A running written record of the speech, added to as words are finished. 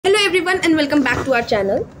everyone and welcome back to our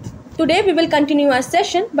channel. Today we will continue our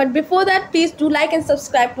session, but before that please do like and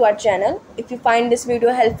subscribe to our channel. If you find this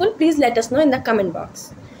video helpful, please let us know in the comment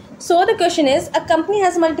box. So the question is, a company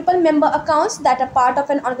has multiple member accounts that are part of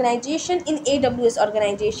an organization in AWS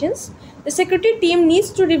organizations. The security team needs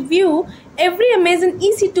to review every Amazon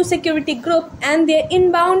EC2 security group and their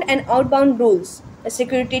inbound and outbound rules. The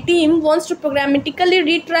security team wants to programmatically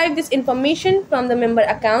retrieve this information from the member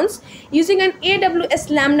accounts using an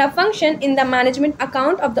AWS Lambda function in the management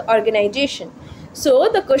account of the organization. So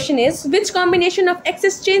the question is, which combination of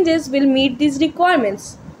access changes will meet these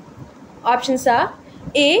requirements? Options are: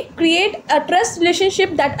 A. Create a trust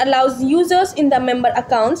relationship that allows users in the member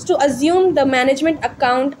accounts to assume the management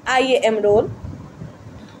account IAM role.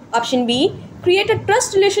 Option B. Create a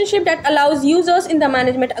trust relationship that allows users in the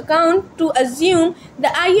management account to assume the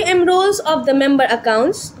IAM roles of the member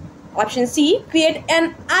accounts. Option C. Create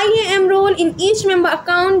an IAM role in each member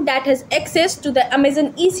account that has access to the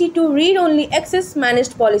Amazon EC2 read-only access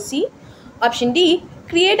managed policy. Option D.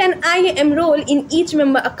 Create an IAM role in each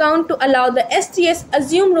member account to allow the STS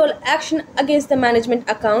assume role action against the management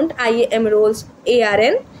account IAM roles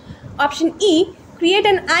ARN. Option E. Create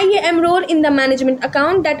an IAM role in the management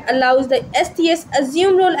account that allows the STS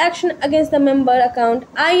assume role action against the member account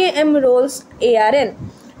IAM roles ARN.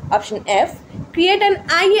 Option F. Create an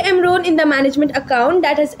IAM role in the management account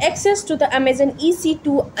that has access to the Amazon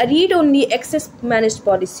EC2 read-only access managed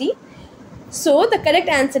policy. So the correct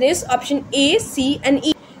answer is option A, C and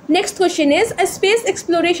E. Next question is, a space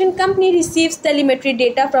exploration company receives telemetry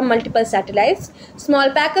data from multiple satellites.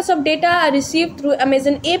 Small packets of data are received through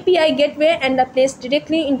Amazon API gateway and are placed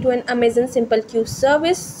directly into an Amazon Simple Queue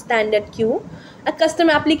service standard queue. A custom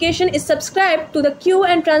application is subscribed to the queue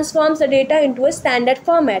and transforms the data into a standard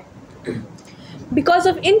format. Because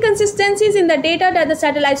of inconsistencies in the data that the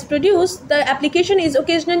satellites produce, the application is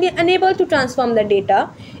occasionally unable to transform the data.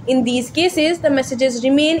 In these cases, the messages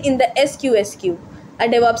remain in the SQS queue. A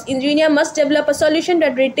DevOps engineer must develop a solution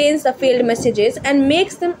that retains the failed messages and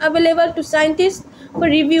makes them available to scientists for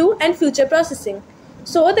review and future processing.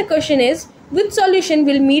 So the question is, which solution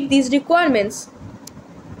will meet these requirements?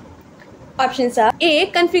 Options are: A.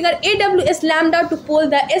 Configure AWS Lambda to poll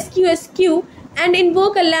the SQS queue and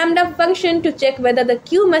invoke a Lambda function to check whether the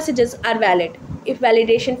queue messages are valid. If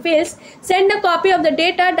validation fails, send a copy of the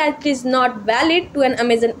data that is not valid to an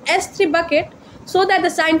Amazon S3 bucket so that the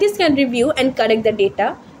scientists can review and correct the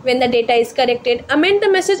data. When the data is corrected, amend the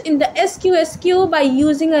message in the SQS queue by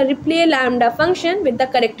using a replay Lambda function with the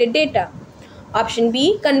corrected data. Option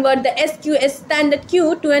B. Convert the SQS standard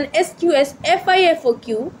queue to an SQS FIFO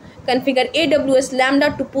queue. Configure AWS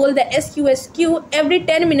Lambda to poll the SQS queue every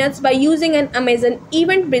 10 minutes by using an Amazon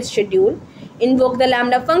Event Bridge schedule. Invoke the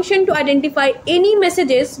Lambda function to identify any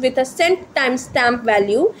messages with a sent timestamp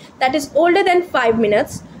value that is older than 5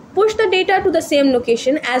 minutes. Push the data to the same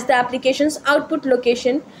location as the application's output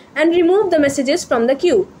location and remove the messages from the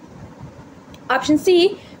queue. Option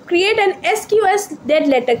C. Create an SQS dead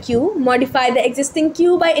letter queue. Modify the existing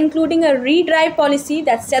queue by including a retry policy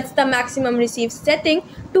that sets the maximum receive setting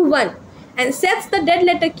to 1 and sets the dead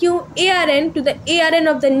letter queue ARN to the ARN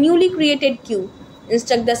of the newly created queue.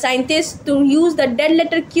 Instruct the scientists to use the dead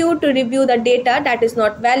letter queue to review the data that is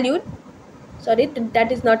not valid.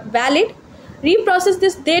 Reprocess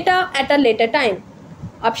this data at a later time.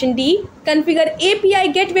 Option D. Configure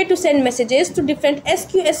API gateway to send messages to different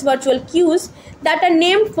SQS virtual queues that are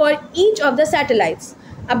named for each of the satellites.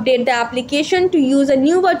 Update the application to use a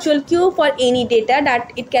new virtual queue for any data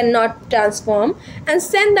that it cannot transform and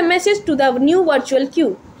send the message to the new virtual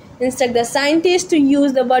queue. Instruct the scientists to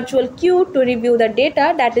use the virtual queue to review the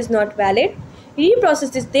data that is not valid.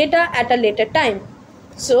 Reprocess this data at a later time.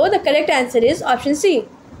 So the correct answer is option C.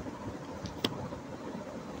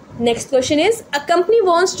 Next question is, a company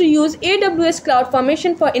wants to use AWS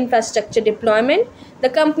CloudFormation for infrastructure deployment. The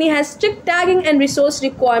company has strict tagging and resource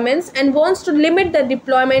requirements and wants to limit the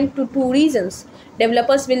deployment to 2 reasons.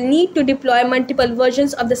 Developers will need to deploy multiple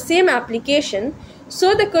versions of the same application.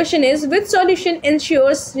 So the question is, which solution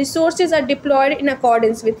ensures resources are deployed in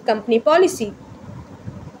accordance with company policy?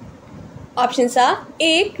 Options are: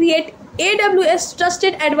 A. Create AWS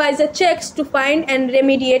Trusted Advisor checks to find and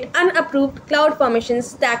remediate unapproved CloudFormation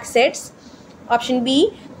stack sets. Option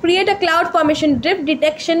B. Create a CloudFormation drift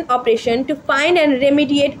detection operation to find and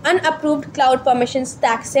remediate unapproved CloudFormation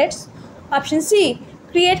stack sets. Option C.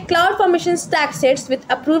 Create CloudFormation stack sets with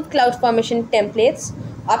approved CloudFormation templates.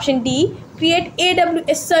 Option D. Create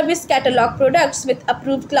AWS Service Catalog products with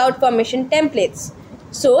approved CloudFormation templates.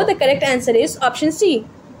 So the correct answer is option C.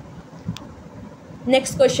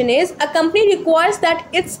 Next question is, a company requires that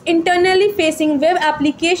its internally facing web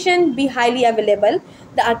application be highly available.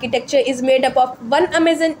 The architecture is made up of one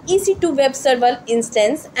Amazon EC2 web server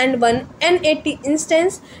instance and one NAT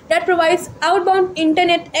instance that provides outbound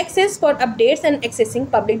internet access for updates and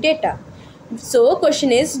accessing public data. So,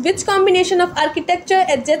 question is, which combination of architecture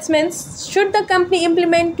adjustments should the company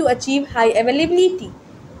implement to achieve high availability?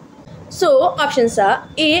 So, options are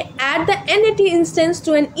A. Add the NAT instance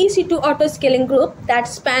to an EC2 auto-scaling group that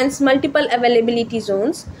spans multiple availability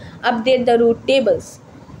zones. Update the root tables.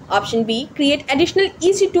 Option B. Create additional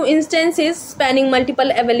EC2 instances spanning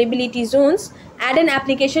multiple availability zones. Add an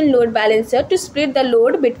application load balancer to split the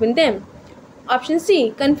load between them. Option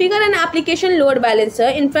C. Configure an application load balancer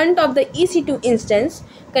in front of the EC2 instance.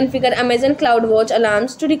 Configure Amazon CloudWatch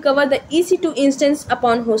alarms to recover the EC2 instance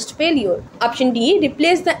upon host failure. Option D.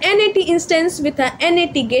 Replace the NAT instance with a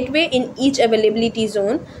NAT gateway in each availability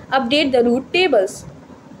zone. Update the root tables.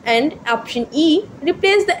 And option E.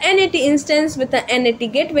 Replace the NAT instance with a NAT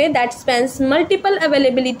gateway that spans multiple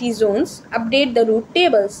availability zones. Update the root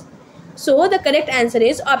tables. So the correct answer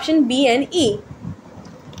is option B and E.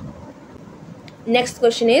 Next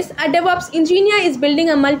question is, a DevOps engineer is building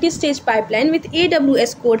a multi-stage pipeline with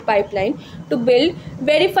AWS code pipeline to build,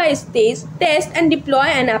 verify stage, test and deploy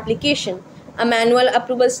an application. A manual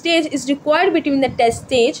approval stage is required between the test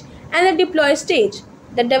stage and the deploy stage.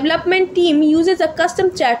 The development team uses a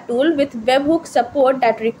custom chat tool with webhook support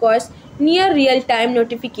that requires near real-time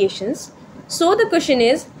notifications. So the question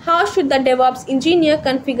is, how should the DevOps engineer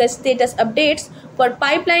configure status updates for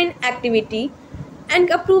pipeline activity and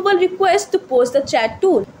approval requests to post the chat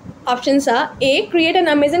tool? Options are A. Create an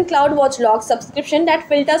Amazon CloudWatch log subscription that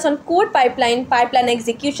filters on code pipeline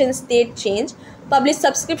execution state change. Publish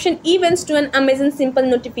subscription events to an Amazon simple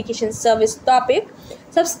notification service topic.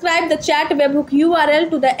 Subscribe the chat webhook URL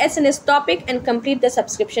to the SNS topic and complete the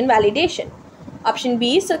subscription validation. Option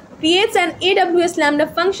B. Creates an AWS Lambda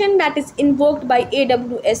function that is invoked by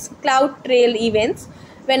AWS CloudTrail events.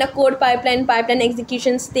 When a code pipeline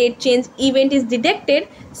execution state change event is detected,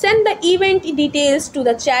 send the event details to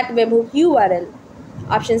the chat webhook URL.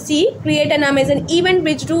 Option C. Create an Amazon event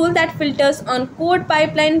bridge rule that filters on code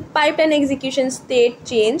pipeline execution state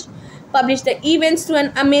change. Publish the events to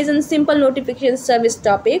an Amazon simple notification service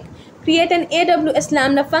topic. Create an AWS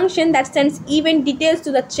Lambda function that sends event details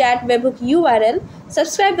to the chat webhook URL.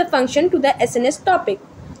 Subscribe the function to the SNS topic.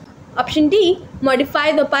 Option D.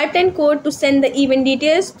 Modify the pipeline code to send the event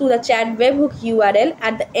details to the chat webhook URL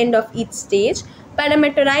at the end of each stage.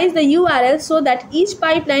 Parameterize the URL so that each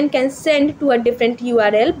pipeline can send to a different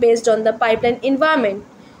URL based on the pipeline environment.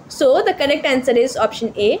 So the correct answer is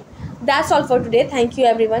option A. That's all for today. Thank you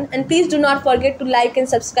everyone, and please do not forget to like and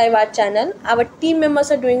subscribe our channel. Our team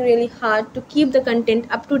members are doing really hard to keep the content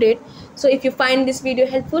up to date. So if you find this video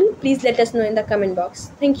helpful, please let us know in the comment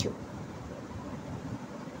box. Thank you.